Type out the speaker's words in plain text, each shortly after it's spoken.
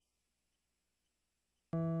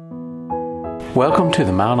Welcome to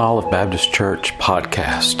the Mount Olive Baptist Church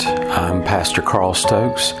podcast. I'm Pastor Carl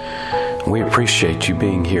Stokes. We appreciate you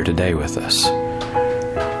being here today with us.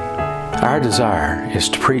 Our desire is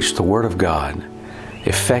to preach the Word of God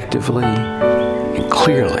effectively and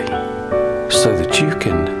clearly so that you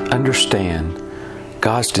can understand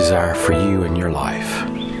God's desire for you in your life.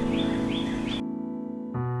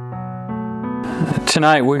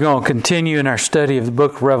 Tonight we're going to continue in our study of the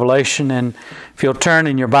book of Revelation, and if you'll turn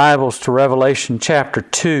in your Bibles to Revelation chapter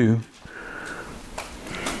 2.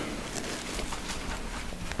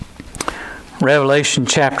 Revelation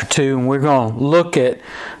chapter 2, and we're going to look at,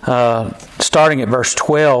 starting at verse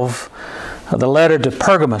 12, the letter to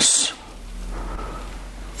Pergamos.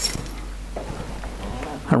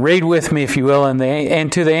 Read with me, if you will.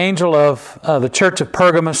 And to the angel of the church of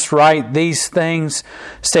Pergamos write, These things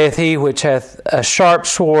saith he which hath a sharp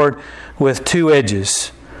sword with two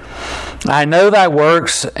edges. I know thy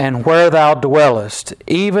works, and where thou dwellest,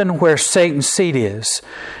 even where Satan's seat is.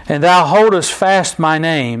 And thou holdest fast my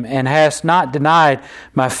name, and hast not denied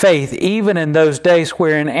my faith, even in those days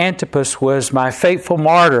wherein Antipas was my faithful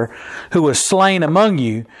martyr, who was slain among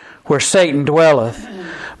you, where Satan dwelleth.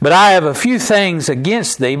 But I have a few things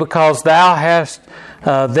against thee, because thou hast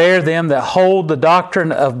there them that hold the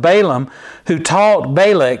doctrine of Balaam, who taught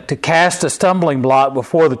Balak to cast a stumbling block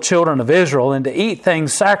before the children of Israel, and to eat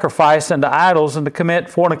things sacrificed unto idols, and to commit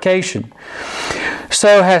fornication.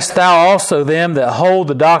 So hast thou also them that hold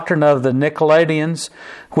the doctrine of the Nicolaitans,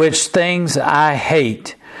 which things I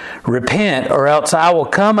hate. Repent, or else I will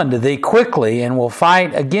come unto thee quickly, and will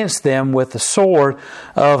fight against them with the sword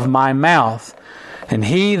of my mouth. And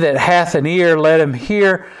he that hath an ear, let him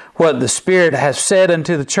hear what the Spirit hath said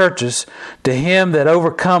unto the churches. To him that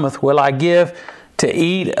overcometh will I give to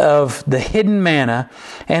eat of the hidden manna,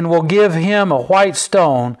 and will give him a white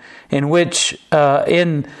stone, in which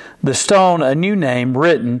in the stone a new name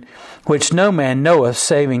written, which no man knoweth,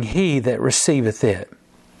 saving he that receiveth it.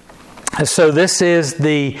 So this is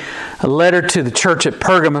the letter to the church at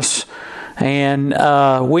Pergamos, and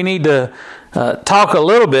we need to talk a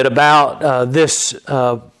little bit about this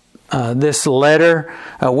letter.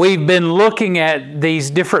 We've been looking at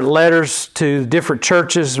these different letters to different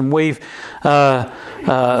churches, and we've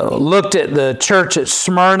looked at the church at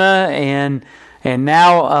Smyrna and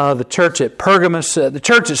now the church at Pergamos. The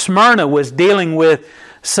church at Smyrna was dealing with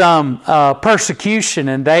some persecution,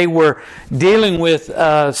 and they were dealing with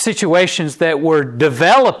situations that were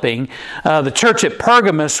developing. The church at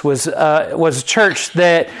Pergamos was a church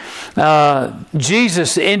that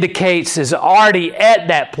Jesus indicates is already at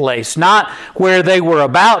that place, not where they were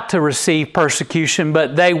about to receive persecution,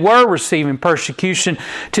 but they were receiving persecution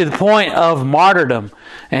to the point of martyrdom.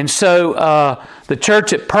 And so the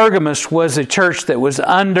church at Pergamos was a church that was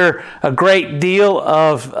under a great deal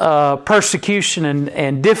of persecution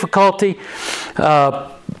and difficulty.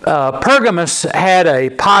 Pergamos had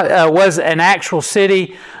was an actual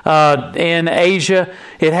city in Asia.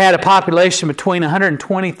 It had a population between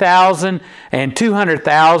 120,000 and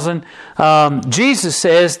 200,000. Jesus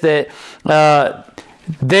says that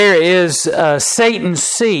there is Satan's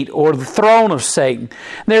seat, or the throne of Satan.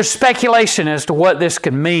 There's speculation as to what this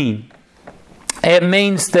could mean. It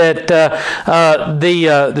means that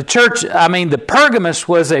the church, the Pergamos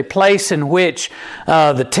was a place in which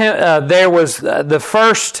there was the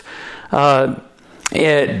first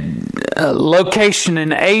location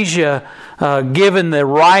in Asia given the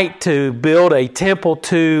right to build a temple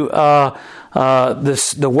to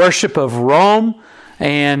the worship of Rome.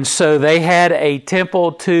 And so they had a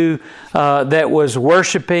temple that was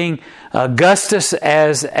worshiping Augustus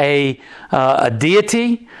as a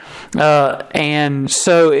deity. And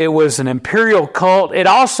so it was an imperial cult. It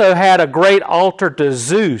also had a great altar to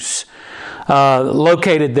Zeus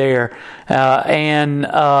located there.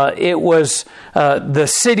 It was the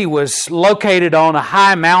city was located on a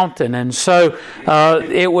high mountain, and so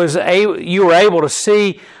you were able to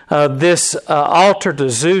see this altar to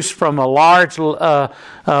Zeus from a large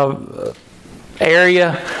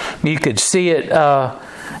area. You could see it.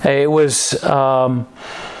 It was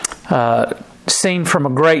seen from a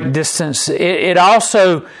great distance. It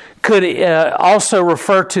also could also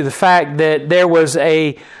refer to the fact that there was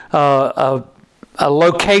a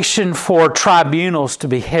location for tribunals to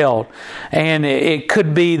be held, and it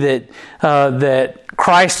could be that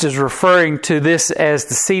Christ is referring to this as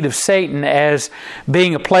the seat of Satan, as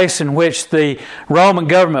being a place in which the Roman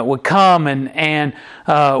government would come and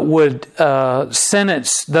would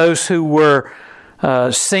sentence those who were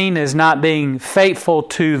seen as not being faithful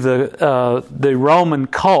to the Roman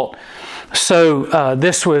cult. So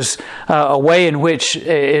this was a way in which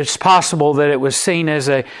it's possible that it was seen as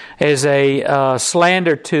a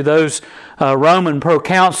slander to those Roman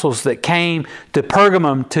proconsuls that came to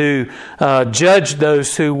Pergamum to judge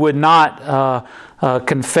those who would not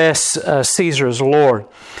confess Caesar as Lord.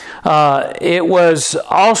 It was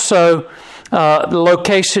also the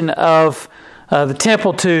location of the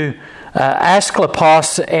temple to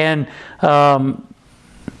Asclepius, and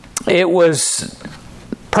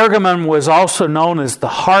Pergamum was also known as the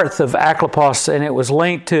hearth of Asclepius, and it was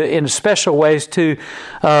linked to in special ways to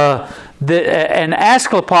and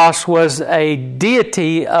Asclepius was a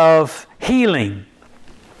deity of healing,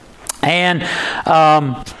 and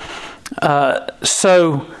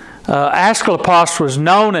so Asclepius was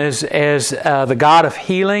known as the god of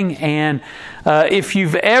healing. And if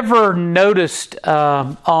you've ever noticed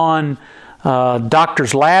on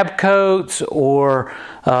doctors' lab coats or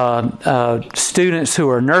students who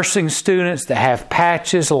are nursing students that have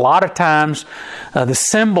patches, a lot of times the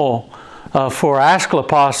symbol for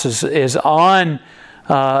Asclepius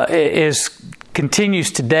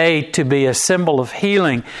continues today to be a symbol of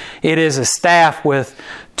healing. It is a staff with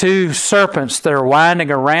two serpents that are winding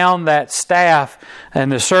around that staff, and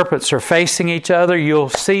the serpents are facing each other. You'll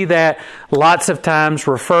see that lots of times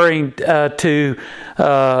referring to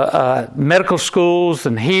medical schools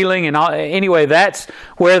and healing. And anyway, that's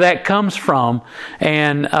where that comes from.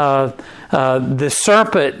 And the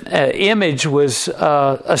serpent image was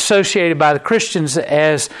associated by the Christians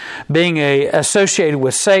as being associated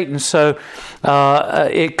with Satan. So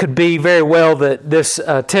it could be very well that this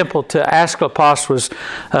temple to Asclepius was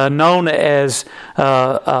known as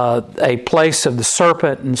a place of the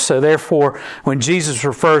serpent. And so therefore, when Jesus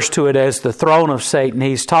refers to it as the throne of Satan,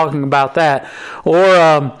 he's talking about that. Or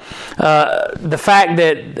the fact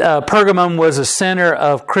that Pergamum was a center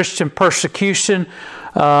of Christian persecution,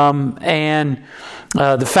 and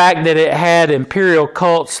the fact that it had imperial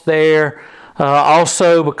cults there,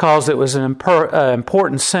 also because it was an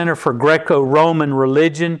important center for Greco-Roman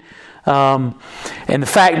religion, and the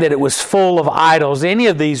fact that it was full of idols. Any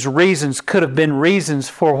of these reasons could have been reasons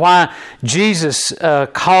for why Jesus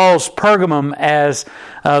calls Pergamum as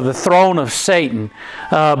the throne of Satan.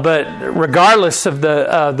 But regardless of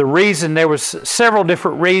the reason, there was several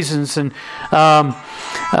different reasons, and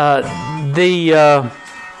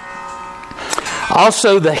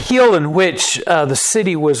also, the hill in which the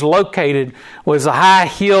city was located was a high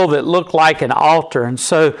hill that looked like an altar. And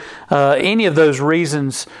so any of those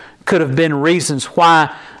reasons could have been reasons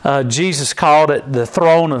why Jesus called it the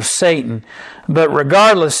throne of Satan. But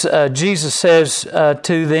regardless, Jesus says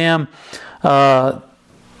to them,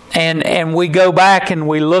 and we go back and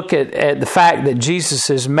we look at the fact that Jesus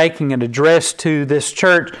is making an address to this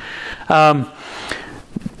church.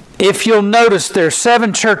 If you'll notice, there's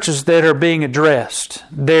 7 churches that are being addressed.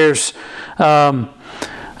 There's there's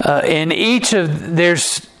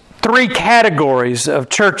 3 categories of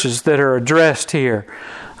churches that are addressed here.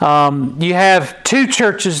 You have 2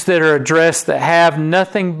 churches that are addressed that have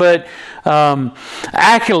nothing but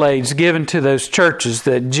accolades given to those churches,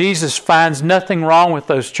 that Jesus finds nothing wrong with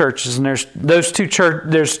those churches. And there's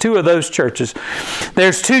 2 of those churches.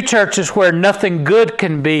 There's 2 churches where nothing good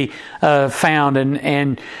can be found,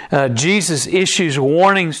 and Jesus issues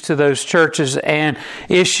warnings to those churches and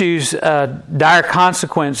issues dire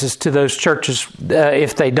consequences to those churches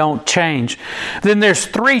if they don't change. Then there's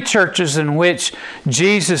 3 churches in which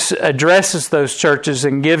Jesus addresses those churches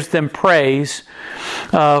and gives them praise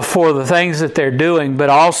for the things that they're doing, but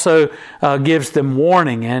also gives them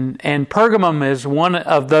warning. And Pergamum is one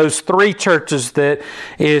of those 3 churches that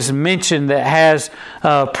is mentioned that has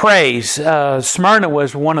praise. Smyrna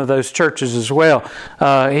was one of those churches as well.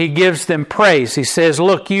 He gives them praise. He says,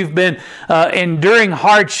 look, you've been enduring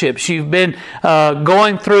hardships. You've been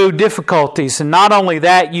going through difficulties. And not only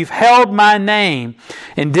that, you've held my name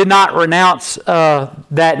and did not renounce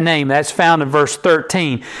that name. That's found in verse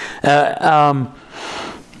 13.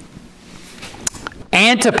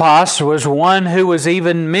 Antipas was one who was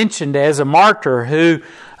even mentioned as a martyr, who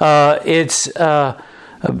it's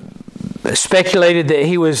speculated that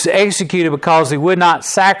he was executed because he would not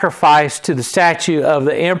sacrifice to the statue of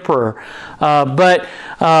the emperor. But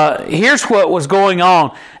here's what was going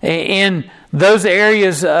on. In those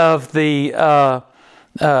areas of the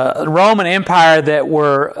Roman Empire that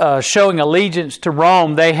were showing allegiance to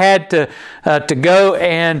Rome, they had to go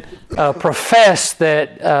and profess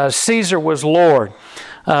that Caesar was Lord.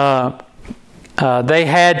 They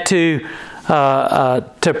had to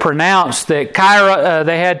pronounce that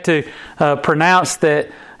pronounce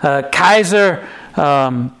that Kaiser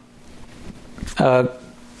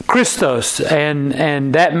Christos,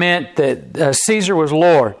 and that meant that Caesar was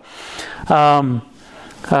Lord.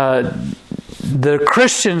 The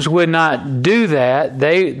Christians would not do that.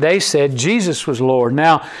 They said Jesus was Lord.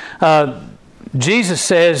 Now, Jesus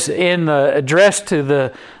says in the address to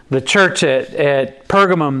the church at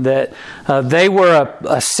Pergamum that they were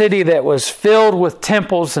a city that was filled with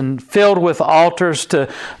temples and filled with altars to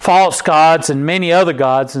false gods and many other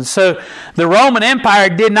gods. And so the Roman Empire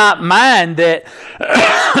did not mind that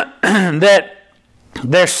that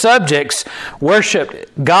their subjects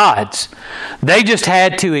worshipped gods. They just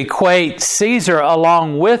had to equate Caesar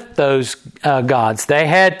along with those gods. They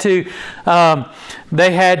had to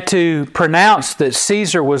pronounce that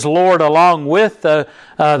Caesar was Lord along with the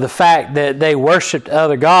fact that they worshipped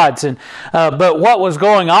other gods. And but what was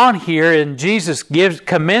going on here, and Jesus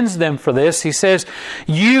commends them for this. He says,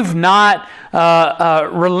 "You've not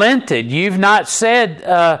relented. You've not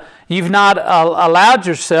said. You've not allowed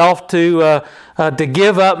yourself to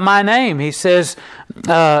give up my name." He says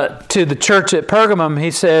to the church at Pergamum, he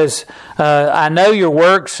says, "I know your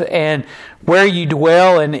works and where you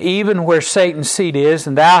dwell, and even where Satan's seat is,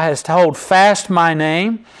 and thou hast hold fast my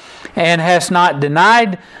name, and hast not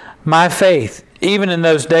denied my faith, even in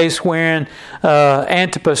those days wherein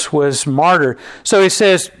Antipas was martyred." So he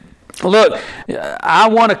says, look, I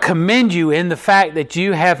want to commend you in the fact that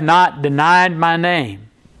you have not denied my name.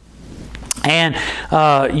 And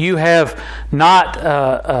you have not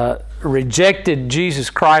rejected Jesus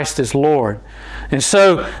Christ as Lord. And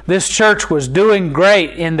so this church was doing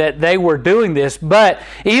great in that they were doing this. But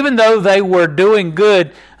even though they were doing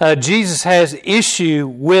good, Jesus has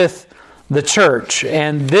issue with the church.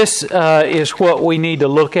 And this is what we need to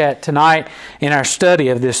look at tonight in our study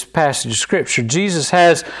of this passage of Scripture. Jesus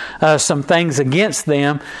has some things against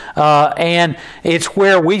them, and it's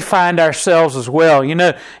where we find ourselves as well. You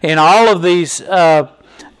know, in all of these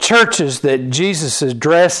churches that Jesus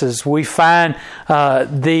addresses, we find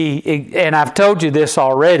and I've told you this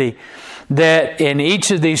already, that in each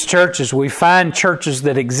of these churches, we find churches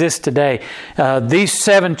that exist today. These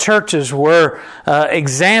 7 churches were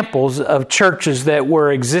examples of churches that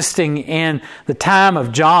were existing in the time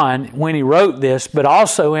of John when he wrote this, but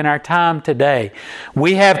also in our time today.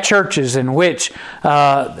 We have churches in which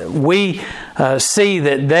we see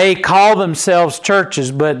that they call themselves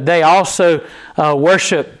churches, but they also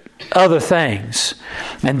worship other things.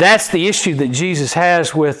 And that's the issue that Jesus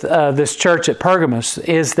has with this church at Pergamos,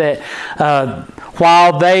 is that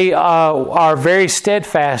while they are very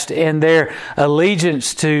steadfast in their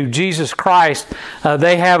allegiance to Jesus Christ,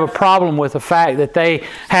 they have a problem with the fact that they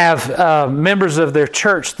have members of their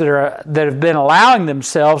church that have been allowing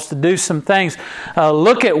themselves to do some things.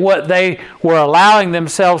 Look at what they were allowing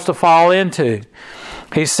themselves to fall into.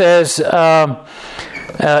 He says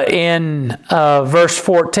in verse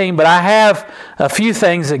 14, "But I have a few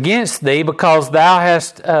things against thee, because thou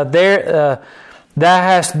hast there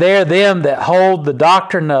them that hold the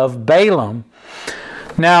doctrine of Balaam."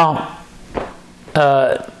 Now,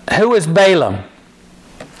 who is Balaam?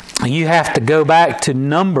 You have to go back to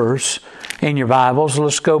Numbers in your Bibles.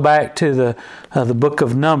 Let's go back to the book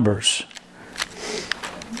of Numbers.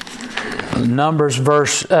 Numbers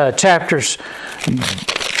chapters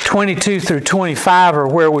 22 through 25 are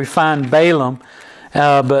where we find Balaam.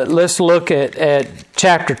 But let's look at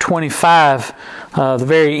chapter 25, the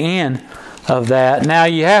very end of that. Now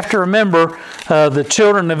you have to remember the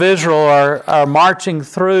children of Israel are marching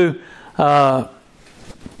through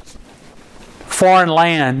foreign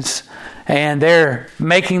lands, and they're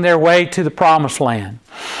making their way to the promised land.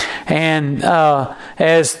 And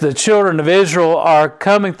as the children of Israel are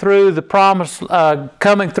coming through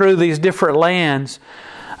coming through these different lands,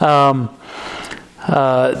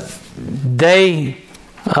 they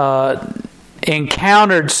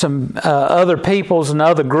encountered some other peoples and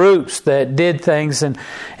other groups that did things, and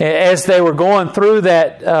as they were going through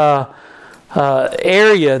that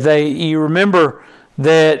area, you remember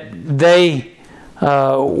that they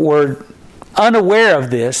were unaware of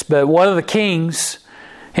this, but one of the kings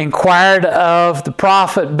inquired of the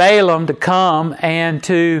prophet Balaam to come and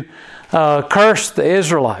to curse the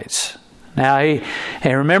Israelites. Now,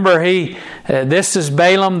 this is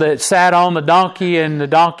Balaam that sat on the donkey, and the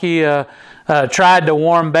donkey tried to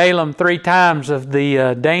warn Balaam 3 times of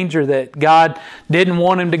the danger that God didn't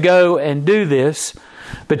want him to go and do this.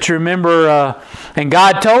 But you remember, and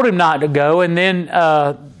God told him not to go, and then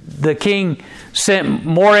the king sent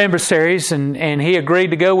more emissaries, and he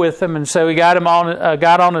agreed to go with them, and so he got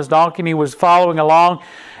on his donkey, and he was following along,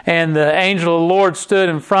 and the angel of the Lord stood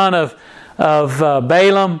in front of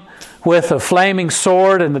Balaam with a flaming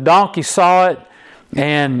sword, and the donkey saw it,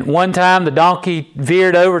 And one time the donkey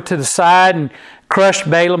veered over to the side and crushed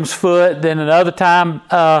Balaam's foot. Then another time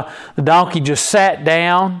the donkey just sat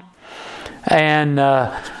down. And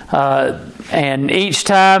each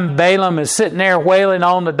time Balaam is sitting there wailing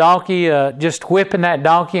on the donkey, just whipping that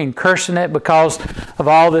donkey and cursing it because of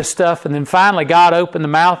all this stuff. And then finally God opened the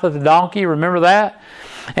mouth of the donkey. Remember that?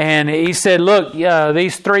 And he said, look,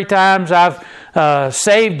 these 3 times I've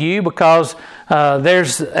saved you because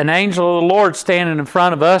there's an angel of the Lord standing in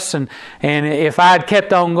front of us. And if I had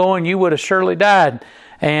kept on going, you would have surely died.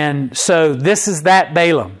 And so this is that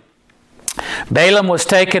Balaam. Balaam was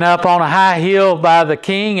taken up on a high hill by the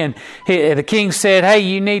king, and the king said, hey,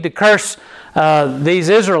 you need to curse these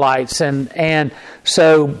Israelites. And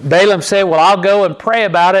so Balaam said, well, I'll go and pray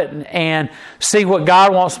about it and see what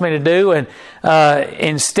God wants me to do. And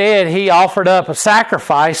instead, he offered up a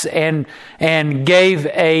sacrifice and gave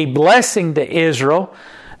a blessing to Israel.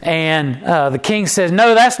 And the king says,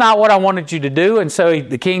 no, that's not what I wanted you to do. And so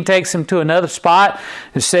the king takes him to another spot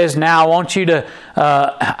and says, now I want you to,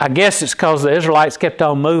 I guess it's because the Israelites kept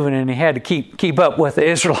on moving and he had to keep up with the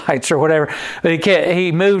Israelites or whatever. But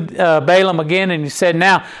he moved Balaam again and he said,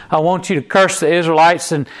 now I want you to curse the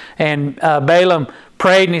Israelites. And Balaam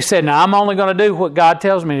prayed and he said, now I'm only going to do what God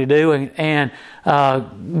tells me to do. And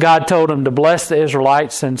God told him to bless the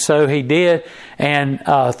Israelites. And so he did. And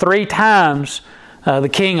 3 times the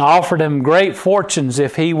king offered him great fortunes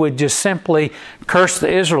if he would just simply curse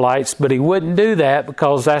the Israelites, but he wouldn't do that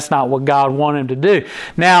because that's not what God wanted him to do.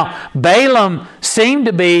 Now, Balaam seemed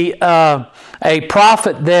to be a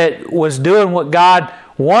prophet that was doing what God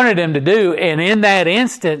wanted him to do, and in that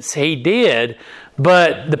instance he did,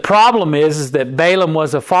 but the problem is that Balaam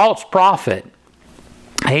was a false prophet.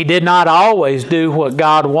 He did not always do what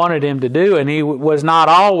God wanted him to do, and he was not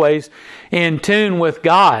always in tune with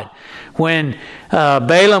God. When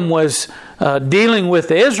Balaam was dealing with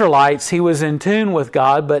the Israelites, he was in tune with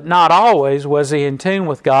God, but not always was he in tune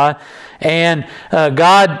with God. And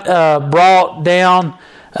God brought down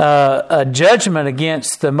a judgment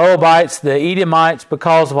against the Moabites, the Edomites,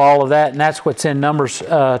 because of all of that, and that's what's in Numbers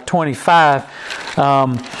 25.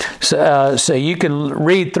 So you can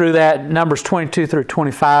read through that, Numbers 22 through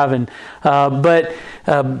 25. But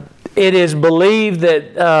it is believed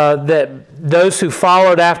that those who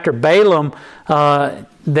followed after Balaam,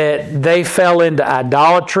 that they fell into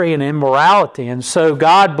idolatry and immorality. And so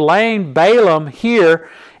God blamed Balaam here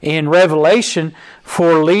in Revelation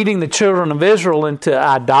for leading the children of Israel into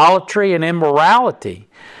idolatry and immorality.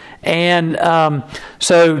 And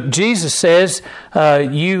so Jesus says,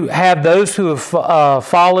 you have those who have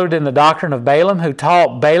followed in the doctrine of Balaam, who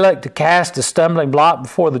taught Balak to cast a stumbling block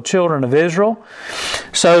before the children of Israel.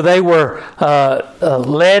 So they were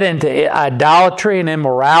led into idolatry and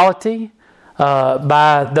immorality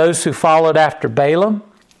by those who followed after Balaam.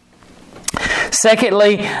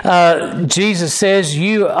 Secondly, Jesus says,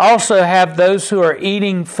 you also have those who are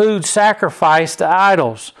eating food sacrificed to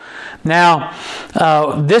idols. Now,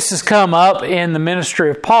 this has come up in the ministry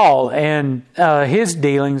of Paul and his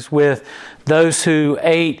dealings with those who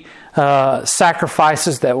ate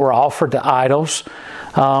sacrifices that were offered to idols.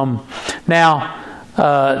 Now,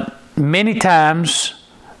 many times,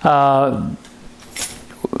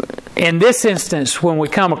 in this instance, when we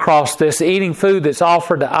come across this, eating food that's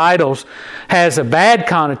offered to idols has a bad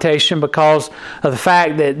connotation because of the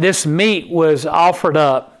fact that this meat was offered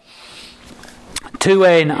up to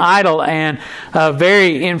an idol, and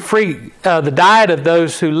the diet of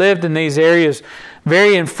those who lived in these areas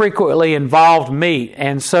very infrequently involved meat,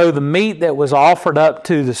 and so the meat that was offered up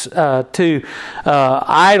to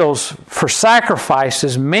idols for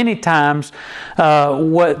sacrifices, many times,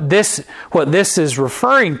 what this is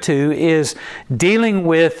referring to is dealing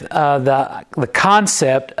with the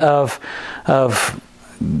concept of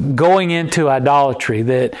going into idolatry.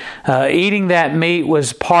 That eating that meat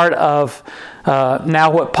was part of.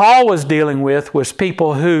 Now, what Paul was dealing with was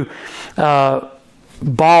people who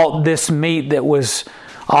bought this meat that was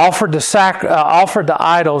offered to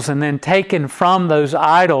idols and then taken from those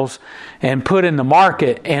idols and put in the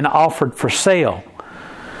market and offered for sale.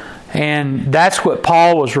 And that's what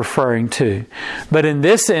Paul was referring to. But in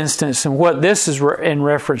this instance, and what this is in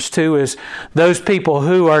reference to, is those people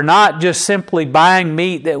who are not just simply buying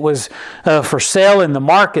meat that was for sale in the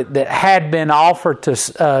market that had been offered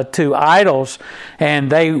to idols,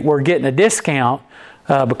 and they were getting a discount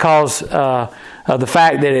because of the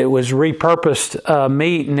fact that it was repurposed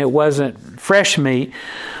meat and it wasn't fresh meat.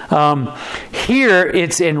 Here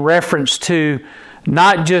it's in reference to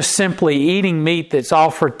not just simply eating meat that's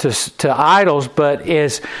offered to idols, but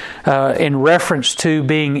is in reference to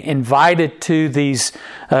being invited to these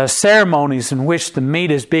ceremonies in which the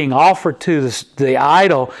meat is being offered to the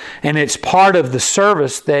idol, and it's part of the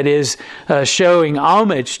service that is showing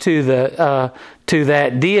homage to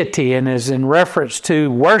that deity, and is in reference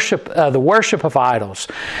to worship, the worship of idols.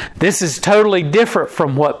 This is totally different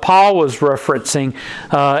from what Paul was referencing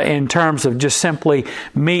in terms of just simply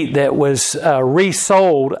meat that was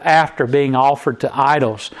resold after being offered to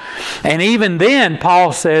idols. And even then,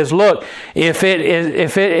 Paul says, look, if it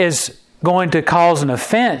is going to cause an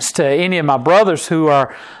offense to any of my brothers who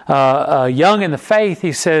are young in the faith,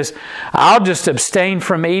 he says, I'll just abstain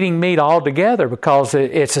from eating meat altogether because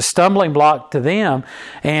it's a stumbling block to them.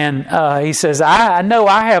 And he says, I know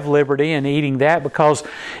I have liberty in eating that because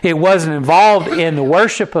it wasn't involved in the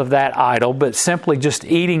worship of that idol, but simply just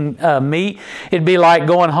eating meat. It'd be like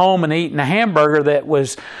going home and eating a hamburger that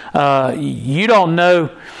was, you don't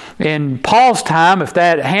know, in Paul's time, if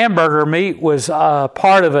that hamburger meat was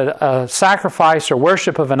part of a sacrifice or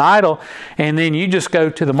worship of an idol, and then you just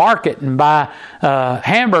go to the market and buy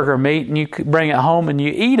hamburger meat and you bring it home and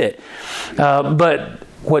you eat it. But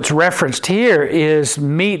what's referenced here is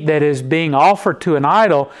meat that is being offered to an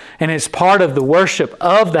idol, and it's part of the worship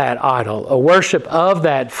of that idol, a worship of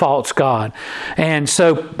that false god. And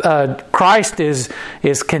so Christ is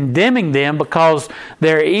condemning them because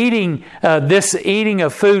they're eating, this eating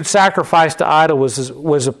of food sacrificed to idol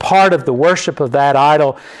was a part of the worship of that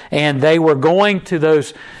idol, and they were going to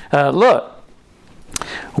those. Look,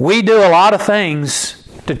 we do a lot of things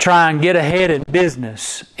to try and get ahead in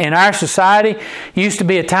business. In our society, used to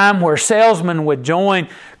be a time where salesmen would join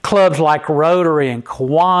clubs like Rotary and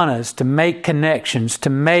Kiwanis to make connections, to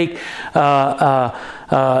make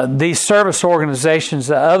these service organizations,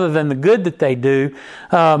 other than the good that they do,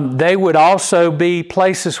 they would also be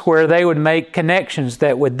places where they would make connections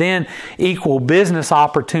that would then equal business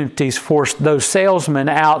opportunities for those salesmen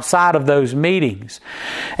outside of those meetings.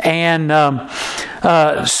 And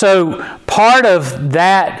so part of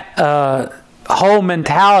that whole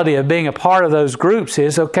mentality of being a part of those groups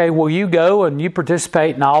is, okay, well, you go and you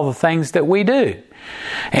participate in all the things that we do.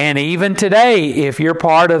 And even today, if you're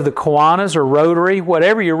part of the Kiwanis or Rotary,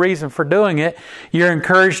 whatever your reason for doing it, you're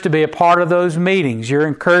encouraged to be a part of those meetings. You're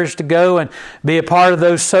encouraged to go and be a part of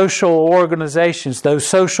those social organizations, those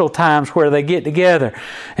social times where they get together.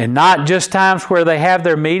 And not just times where they have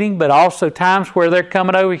their meeting, but also times where they're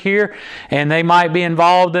coming over here and they might be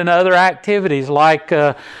involved in other activities like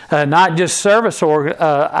not just service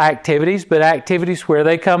activities, but activities where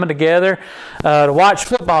they're coming together to watch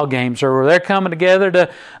football games, or where they're coming together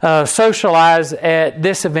to socialize at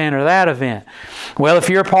this event or that event. Well, if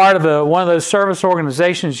you're part of one of those service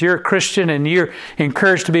organizations, you're a Christian and you're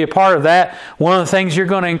encouraged to be a part of that, one of the things you're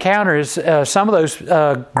going to encounter is some of those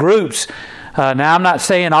groups. Now, I'm not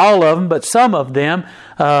saying all of them, but some of them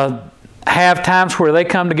have times where they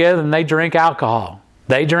come together and they drink alcohol.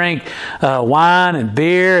 They drink wine and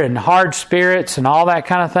beer and hard spirits and all that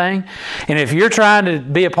kind of thing. And if you're trying to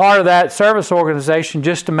be a part of that service organization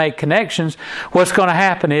just to make connections, what's going to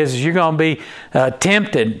happen is you're going to be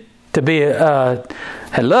tempted to be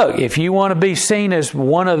look, if you want to be seen as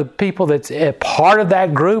one of the people that's a part of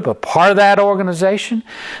that group, a part of that organization,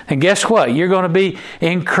 then guess what? You're going to be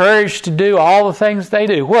encouraged to do all the things they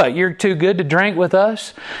do. What? You're too good to drink with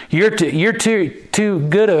us? You're too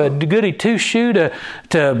good of a goody two-shoe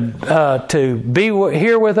to be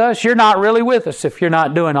here with us? You're not really with us if you're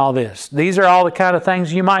not doing all this. These are all the kind of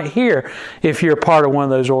things you might hear if you're a part of one of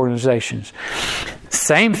those organizations.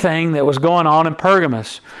 Same thing that was going on in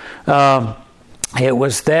Pergamos. It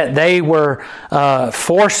was that they were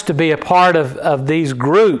forced to be a part of these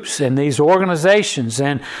groups and these organizations,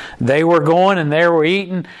 and they were going and they were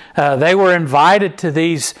eating. They were invited to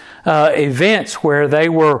these events where they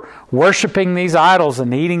were worshiping these idols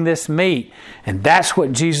and eating this meat. And that's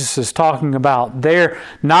what Jesus is talking about. They're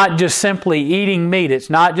not just simply eating meat. It's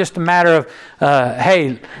not just a matter of,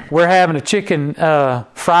 hey, we're having a chicken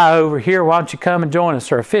fry over here. Why don't you come and join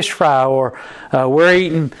us? Or a fish fry. Or we're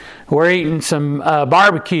eating some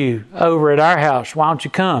barbecue over at our house. Why don't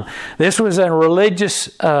you come? This was a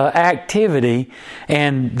religious activity,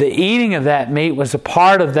 and the eating of that meat was a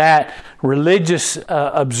part of that religious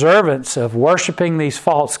observance of worshiping these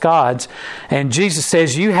false gods. And Jesus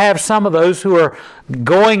says, you have some of those who are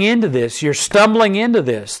going into this. You're stumbling into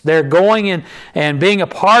this. They're going in and being a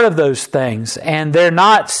part of those things, and they're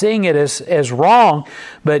not seeing it as wrong,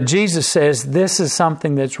 but Jesus says this is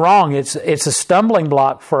something that's wrong. It's a stumbling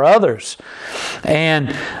block for others.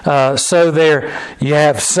 And so there you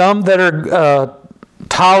have some that are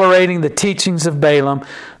tolerating the teachings of Balaam.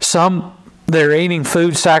 Some, they're eating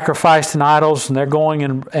food sacrificed to idols, and they're going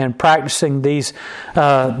and practicing these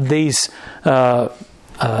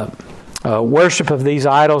worship of these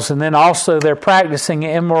idols, and then also they're practicing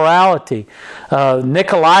immorality.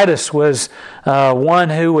 Nicolaitans was one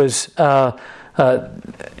who was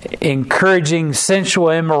encouraging sensual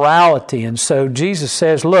immorality. And so Jesus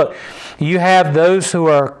says, look, you have those who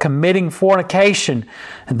are committing fornication,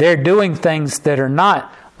 and they're doing things that are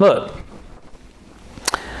not. Look,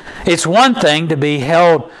 it's one thing to be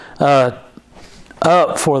held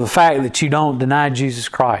up for the fact that you don't deny Jesus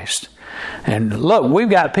Christ. And look, we've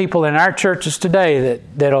got people in our churches today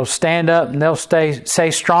that'll stand up and they'll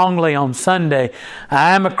say strongly on Sunday,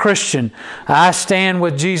 I am a Christian. I stand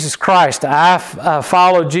with Jesus Christ. I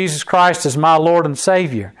follow Jesus Christ as my Lord and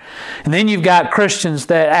Savior. And then you've got Christians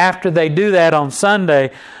that after they do that on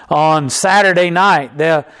Sunday, on Saturday night,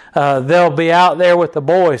 they'll be out there with the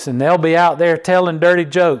boys, and they'll be out there telling dirty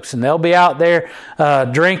jokes, and they'll be out there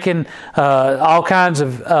drinking all kinds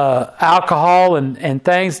of alcohol and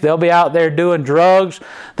things. They'll be out there doing drugs.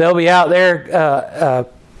 They'll be out there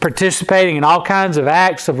participating in all kinds of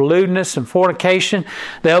acts of lewdness and fornication.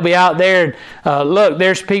 They'll be out there. Look,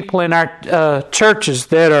 there's people in our churches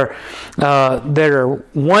that are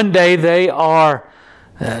one day they are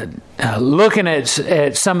looking at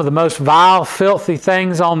some of the most vile, filthy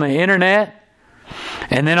things on the internet.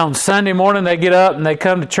 And then on Sunday morning they get up and they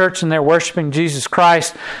come to church and they're worshiping Jesus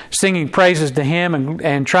Christ, singing praises to Him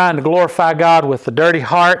and trying to glorify God with a dirty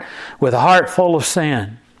heart, with a heart full of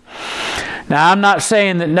sin. Now, I'm not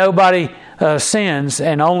saying that nobody sins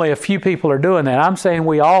and only a few people are doing that. I'm saying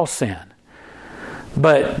we all sin.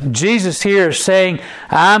 But Jesus here is saying,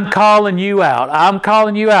 I'm calling you out. I'm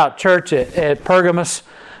calling you out, church at Pergamos,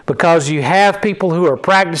 because you have people who are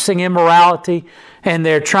practicing immorality and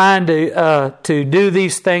they're trying to do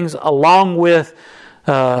these things along with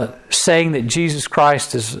saying that Jesus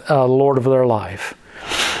Christ is Lord of their life.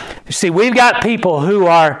 You see, we've got people who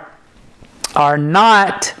are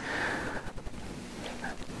not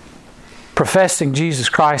professing Jesus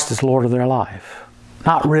Christ as Lord of their life.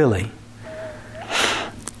 Not really.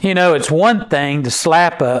 You know, it's one thing to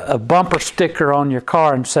slap a bumper sticker on your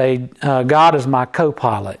car and say, God is my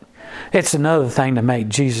co-pilot. It's another thing to make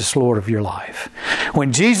Jesus Lord of your life.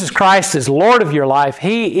 When Jesus Christ is Lord of your life,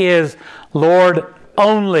 He is Lord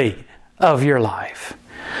only of your life.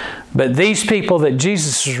 But these people that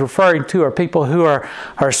Jesus is referring to are people who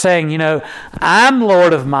are saying, you know, I'm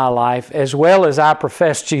Lord of my life as well as I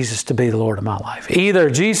profess Jesus to be the Lord of my life. Either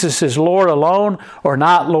Jesus is Lord alone or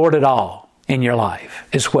not Lord at all in your life,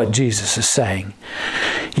 is what Jesus is saying.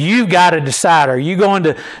 You've got to decide, are you going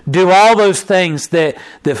to do all those things that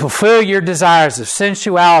fulfill your desires of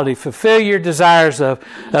sensuality, fulfill your desires of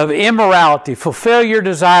immorality, fulfill your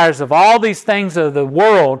desires of all these things of the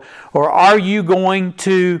world, or are you going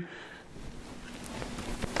to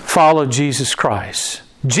follow Jesus Christ?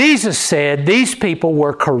 Jesus said these people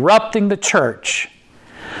were corrupting the church.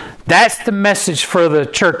 That's the message for the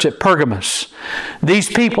church at Pergamos. These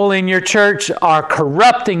people in your church are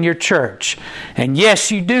corrupting your church. And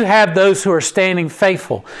yes, you do have those who are standing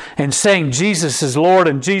faithful and saying Jesus is Lord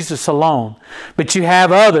and Jesus alone. But you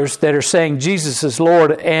have others that are saying Jesus is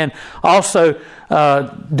Lord and also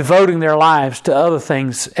devoting their lives to other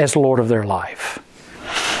things as Lord of their life.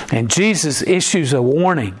 And Jesus issues a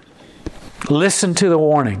warning. Listen to the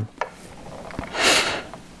warning.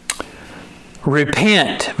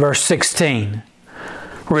 Repent, verse 16.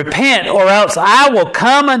 Repent, or else I will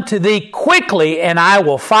come unto thee quickly, and I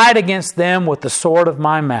will fight against them with the sword of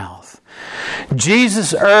my mouth.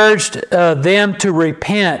 Jesus urged them to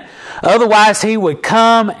repent. Otherwise, He would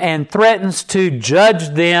come and threatens to judge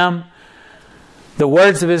them. The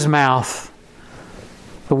words of His mouth,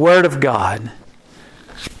 the Word of God.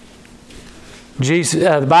 Jesus,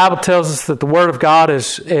 the Bible tells us that the Word of God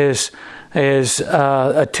is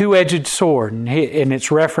a two-edged sword, and it's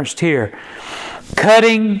referenced here.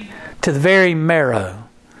 Cutting to the very marrow,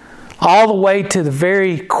 all the way to the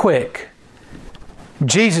very quick.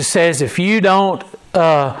 Jesus says, if you don't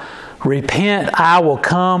repent, I will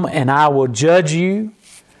come and I will judge you.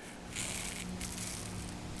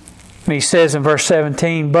 And He says in verse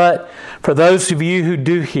 17, but for those of you who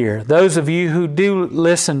do hear, those of you who do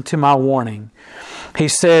listen to my warning, He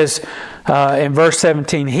says in verse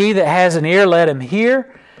 17, he that has an ear, let him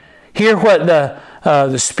hear. Hear what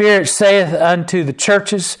the Spirit saith unto the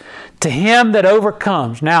churches. To him that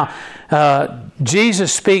overcomes. Now,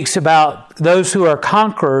 Jesus speaks about those who are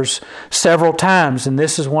conquerors several times, and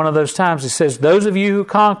this is one of those times. He says, those of you who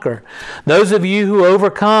conquer, those of you who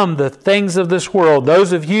overcome the things of this world,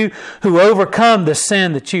 those of you who overcome the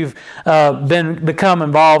sin that you've become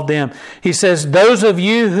involved in. He says, those of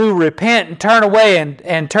you who repent and turn away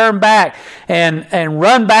and turn back and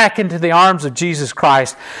run back into the arms of Jesus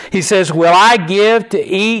Christ. He says, will I give to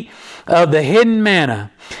eat of the hidden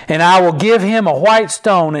manna, and I will give him a white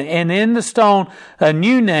stone, and in the stone a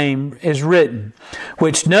new name is written,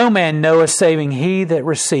 which no man knoweth saving he that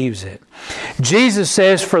receives it. Jesus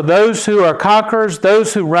says, for those who are conquerors,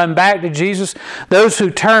 those who run back to Jesus, those who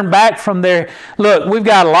turn back from their... Look, we've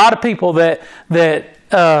got a lot of people that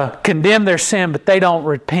condemn their sin, but they don't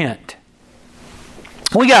repent.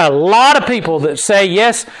 We got a lot of people that say,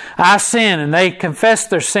 yes, I sin, and they confess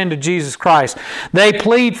their sin to Jesus Christ. They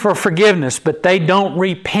plead for forgiveness, but they don't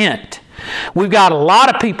repent. We've got a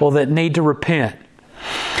lot of people that need to repent.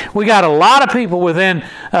 We got a lot of people within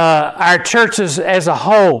our churches as a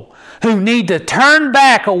whole who need to turn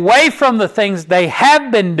back away from the things they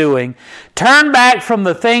have been doing, turn back from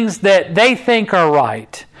the things that they think are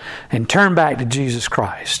right, and turn back to Jesus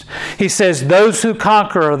Christ. He says, those who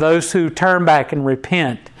conquer are those who turn back and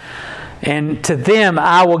repent. And to them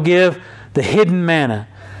I will give the hidden manna.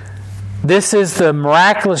 This is the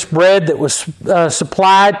miraculous bread that was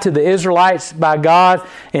supplied to the Israelites by God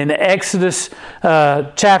in Exodus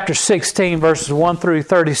chapter 16, verses 1 through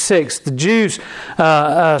 36. The Jews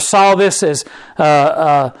saw this as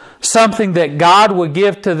something that God would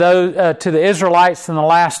give to the Israelites in the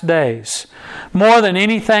last days. More than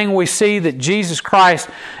anything, we see that Jesus Christ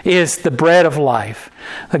is the bread of life.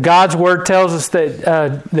 God's Word tells us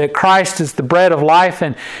that Christ is the bread of life,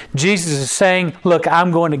 and Jesus is saying, look,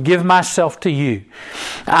 I'm going to give myself to you.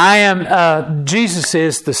 Jesus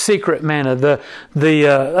is the secret manna. The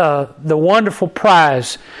wonderful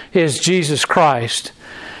prize is Jesus Christ.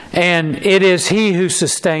 And it is He who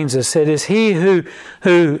sustains us. It is He who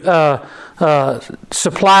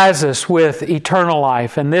supplies us with eternal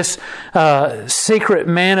life. And this secret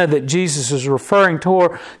manna that Jesus is referring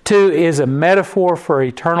to is a metaphor for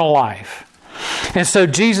eternal life. And so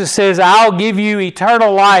Jesus says, I'll give you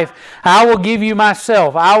eternal life. I will give you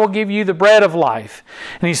myself. I will give you the bread of life.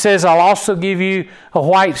 And He says, I'll also give you a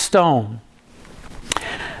white stone.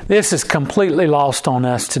 This is completely lost on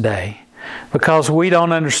us today, because we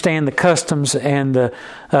don't understand the customs and the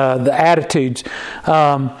attitudes.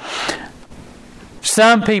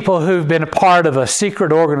 Some people who've been a part of a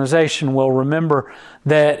secret organization will remember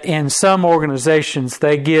that in some organizations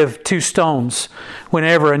they give 2 stones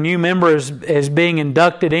whenever a new member is being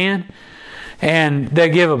inducted in. And they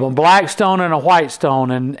give them a black stone and a white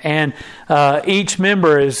stone, and each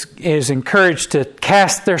member is encouraged to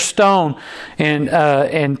cast their stone, and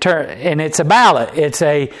it's a ballot. It's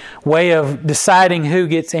a way of deciding who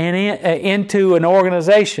gets into an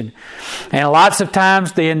organization. And lots of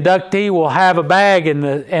times the inductee will have a bag, and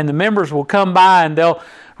the members will come by and they'll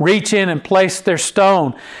reach in and place their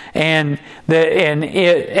stone, at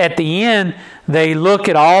the end they look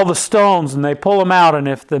at all the stones and they pull them out, and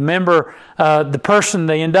if the member, the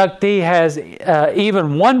inductee has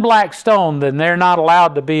even one black stone, then they're not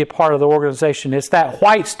allowed to be a part of the organization. It's that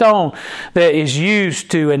white stone that is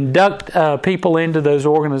used to induct people into those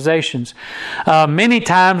organizations. Many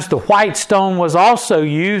times the white stone was also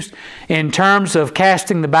used in terms of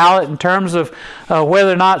casting the ballot, in terms of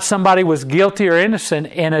whether or not somebody was guilty or innocent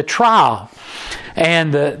in a trial.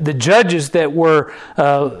 And the judges that were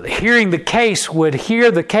hearing the case would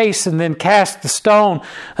hear the case and then cast the stone,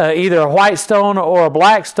 either a white stone or a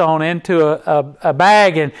black stone, into a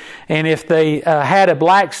bag. And if they had a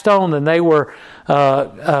black stone, then they were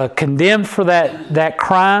condemned for that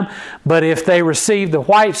crime. But if they received the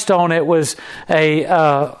white stone, it was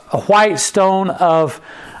a white stone of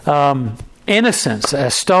innocence,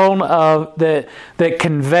 a stone that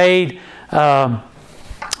conveyed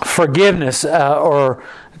forgiveness, or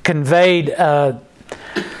conveyed,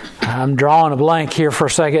 I'm drawing a blank here for a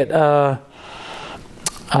second,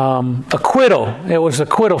 acquittal. It was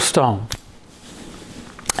acquittal stone.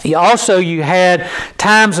 Also, you had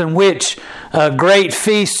times in which a great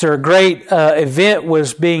feast or a great event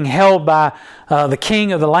was being held by the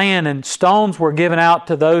king of the land, and stones were given out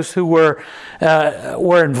to those who were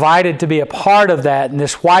invited to be a part of that. And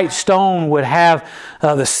this white stone would have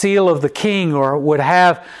the seal of the king, or would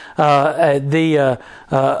have the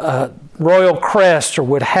royal crest, or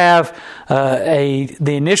would have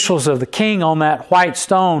the initials of the king on that white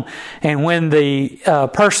stone. And when the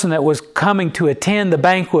person that was coming to attend the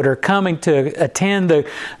banquet or coming to attend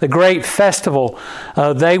the great festival,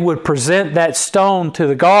 they would present that stone to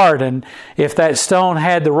the guard, and if that stone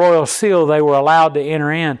had the royal seal, they were allowed to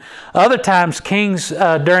enter in. Other times, kings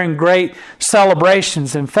during great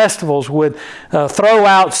celebrations and festivals would throw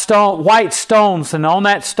out white stones, and on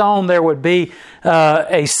that stone there would be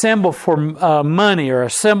a symbol for money, or a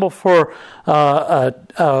symbol for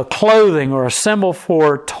clothing, or a symbol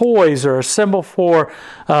for toys, or a symbol for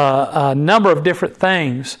a number of different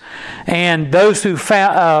things. And those who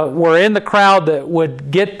were in the crowd that would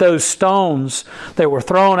get those stones that were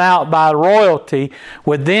thrown out by royalty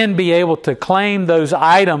would then be able to claim those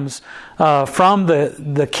items from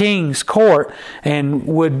the king's court, and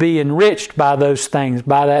would be enriched by those things,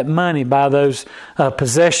 by that money, by those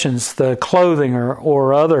possessions, the clothing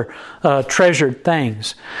or other treasured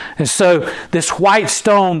things. And so this white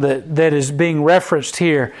stone that is being referenced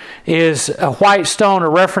here is a white stone, a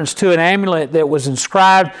reference to an amulet that was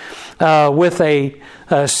inscribed with a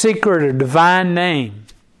secret or divine name.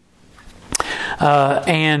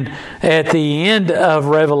 And at the end of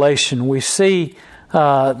Revelation, we see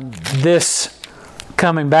this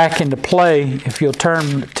coming back into play. If you'll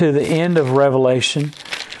turn to the end of Revelation,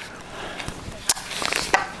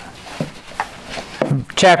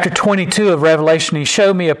 chapter 22 of Revelation, he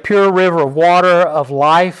showed me a pure river of water of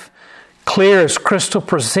life, clear as crystal,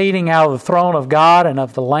 proceeding out of the throne of God and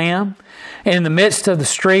of the Lamb. And in the midst of the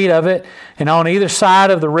street of it, and on either side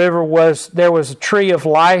of the river there was a tree of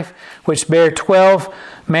life, which bare 12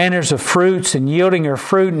 manners of fruits, and yielding her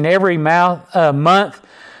fruit in every month.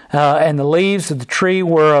 And the leaves of the tree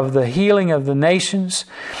were of the healing of the nations.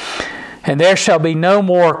 And there shall be no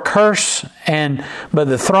more curse, but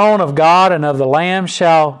the throne of God and of the Lamb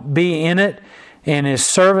shall be in it, and his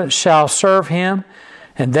servants shall serve him,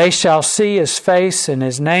 and they shall see his face, and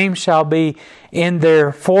his name shall be in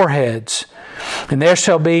their foreheads. And there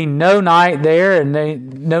shall be no night there,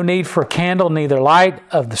 and no need for candle, neither light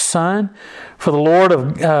of the sun. For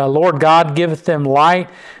the Lord God giveth them light,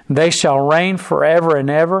 and they shall reign forever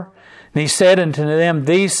and ever. And he said unto them,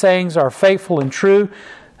 These things are faithful and true.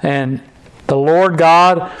 And the Lord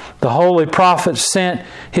God, the holy prophet, sent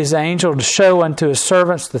his angel to show unto his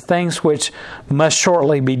servants the things which must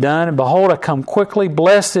shortly be done. And behold, I come quickly.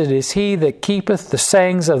 Blessed is he that keepeth the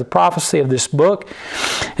sayings of the prophecy of this book.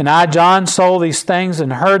 And I, John, saw these things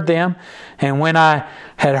and heard them. And when I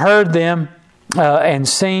had heard them and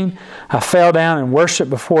seen, I fell down and worshipped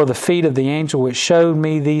before the feet of the angel which showed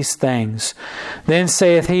me these things. Then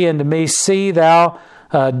saith he unto me, See thou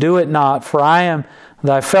do it not, for I am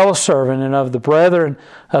thy fellow servant, and of the brethren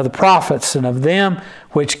of the prophets, and of them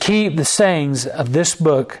which keep the sayings of this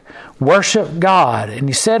book. Worship God. And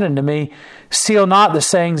he said unto me, Seal not the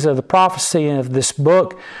sayings of the prophecy of this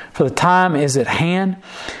book, for the time is at hand.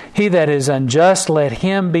 He that is unjust, let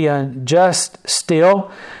him be unjust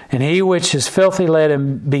still. And he which is filthy, let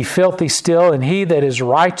him be filthy still. And he that is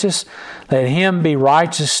righteous, let him be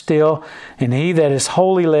righteous still. And he that is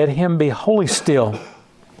holy, let him be holy still.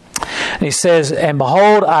 And he says, And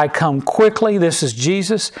behold, I come quickly, this is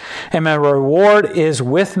Jesus, and my reward is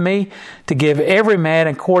with me, to give every man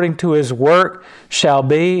according to his work shall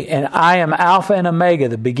be. And I am Alpha and Omega,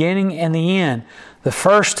 the beginning and the end, the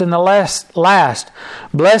first and the last.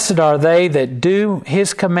 Blessed are they that do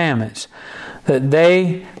his commandments, that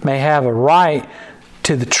they may have a right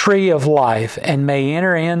to the tree of life, and may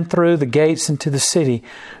enter in through the gates into the city.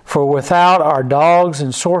 For without are dogs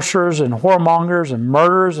and sorcerers and whoremongers and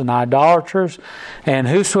murderers and idolaters, and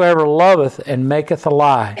whosoever loveth and maketh a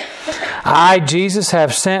lie. I, Jesus,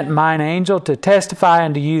 have sent mine angel to testify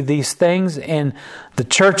unto you these things in the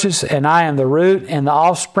churches, and I am the root and the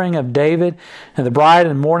offspring of David, and the bright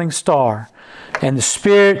and morning star. And the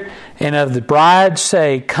Spirit and of the bride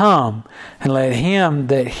say, Come. And let him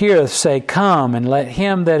that heareth say, Come. And let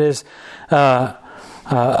him that is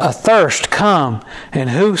athirst come. And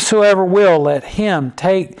whosoever will, let him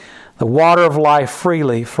take the water of life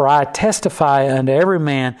freely. For I testify unto every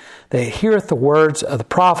man that heareth the words of the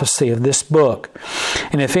prophecy of this book.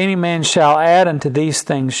 And if any man shall add unto these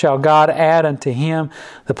things, shall God add unto him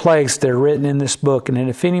the plagues that are written in this book. And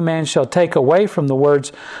if any man shall take away from the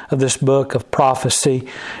words of this book of prophecy,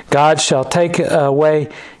 God shall take away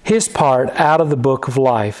his part out of the book of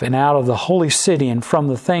life, and out of the holy city, and from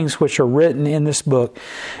the things which are written in this book.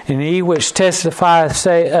 And he which testifieth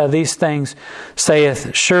these things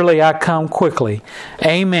saith, Surely I come quickly.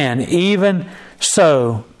 Amen. Even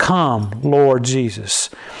so, come, Lord Jesus.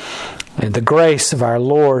 And the grace of our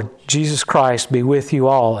Lord Jesus Christ be with you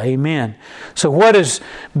all. Amen. So what is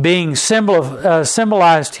being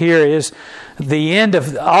symbolized here is the end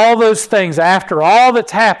of all those things. After all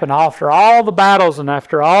that's happened, after all the battles, and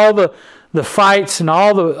after all the fights and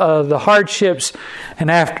all the hardships,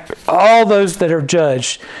 and after all those that are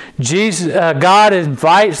judged, God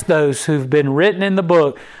invites those who've been written in the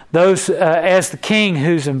book, those as the king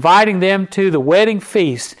who's inviting them to the wedding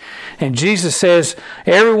feast. And Jesus says,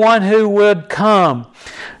 everyone who would come,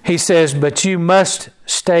 he says, but you must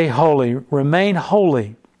stay holy, remain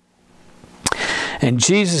holy. And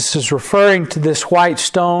Jesus is referring to this white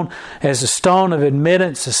stone as a stone of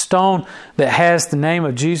admittance, a stone that has the name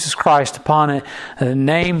of Jesus Christ upon it, a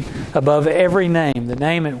name above every name, the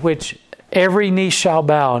name at which every knee shall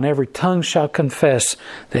bow and every tongue shall confess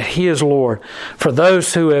that He is Lord. For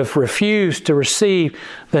those who have refused to receive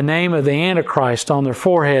the name of the Antichrist on their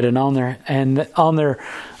forehead and on their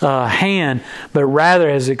hand, but rather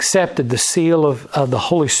has accepted the seal of the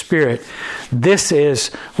Holy Spirit, this is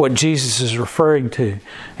what Jesus is referring to.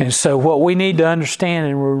 And so what we need to understand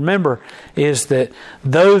and remember is that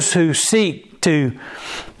those who seek to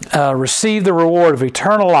receive the reward of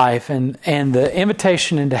eternal life and the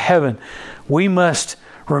invitation into heaven, we must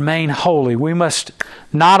remain holy. We must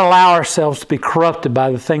not allow ourselves to be corrupted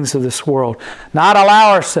by the things of this world. Not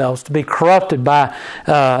allow ourselves to be corrupted by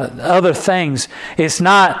other things. It's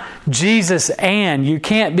not Jesus and. You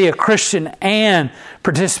can't be a Christian and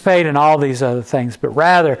participate in all these other things. But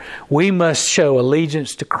rather, we must show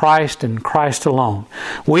allegiance to Christ and Christ alone.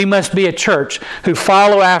 We must be a church who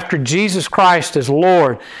follow after Jesus Christ as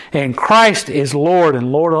Lord. And Christ is Lord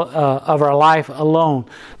and Lord of our life alone.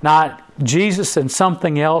 Not Jesus and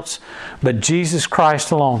something else, but Jesus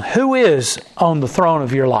Christ alone. Who is on the throne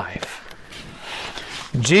of your life?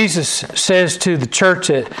 Jesus says to the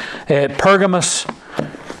church at Pergamos,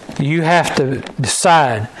 you have to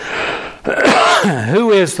decide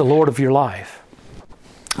who is the Lord of your life.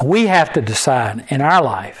 We have to decide in our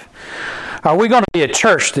life. Are we going to be a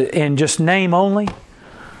church in just name only?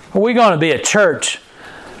 Are we going to be a church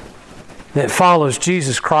that follows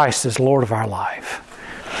Jesus Christ as Lord of our life?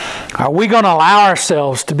 Are we going to allow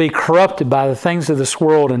ourselves to be corrupted by the things of this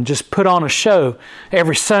world and just put on a show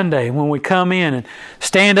every Sunday when we come in and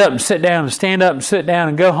stand up and sit down and stand up and sit down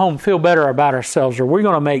and go home and feel better about ourselves? Or are we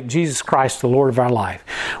going to make Jesus Christ the Lord of our life?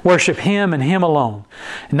 Worship Him and Him alone.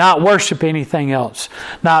 Not worship anything else.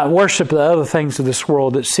 Not worship the other things of this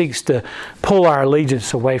world that seeks to pull our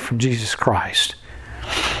allegiance away from Jesus Christ.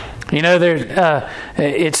 You know,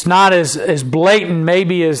 it's not as blatant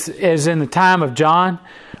maybe as in the time of John,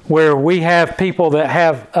 where we have people that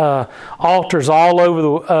have altars all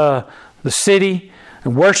over the city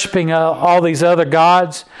and worshiping all these other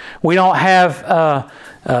gods. We don't have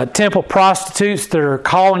temple prostitutes that are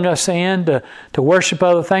calling us in to worship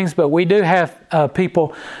other things, but we do have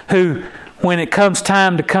people who, when it comes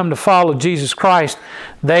time to come to follow Jesus Christ,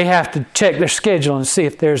 they have to check their schedule and see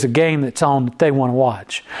if there's a game that's on that they want to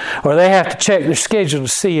watch. Or they have to check their schedule to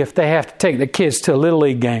see if they have to take their kids to a Little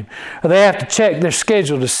League game. Or they have to check their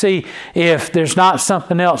schedule to see if there's not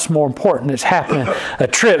something else more important that's happening, a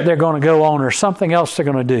trip they're going to go on or something else they're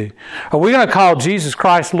going to do. Are we going to call Jesus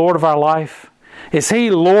Christ Lord of our life? Is He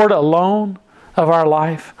Lord alone of our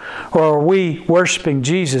life? Or are we worshiping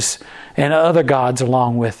Jesus and other gods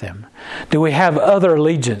along with Him? Do we have other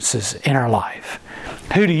allegiances in our life?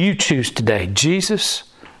 Who do you choose today, Jesus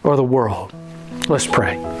or the world? Let's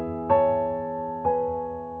pray.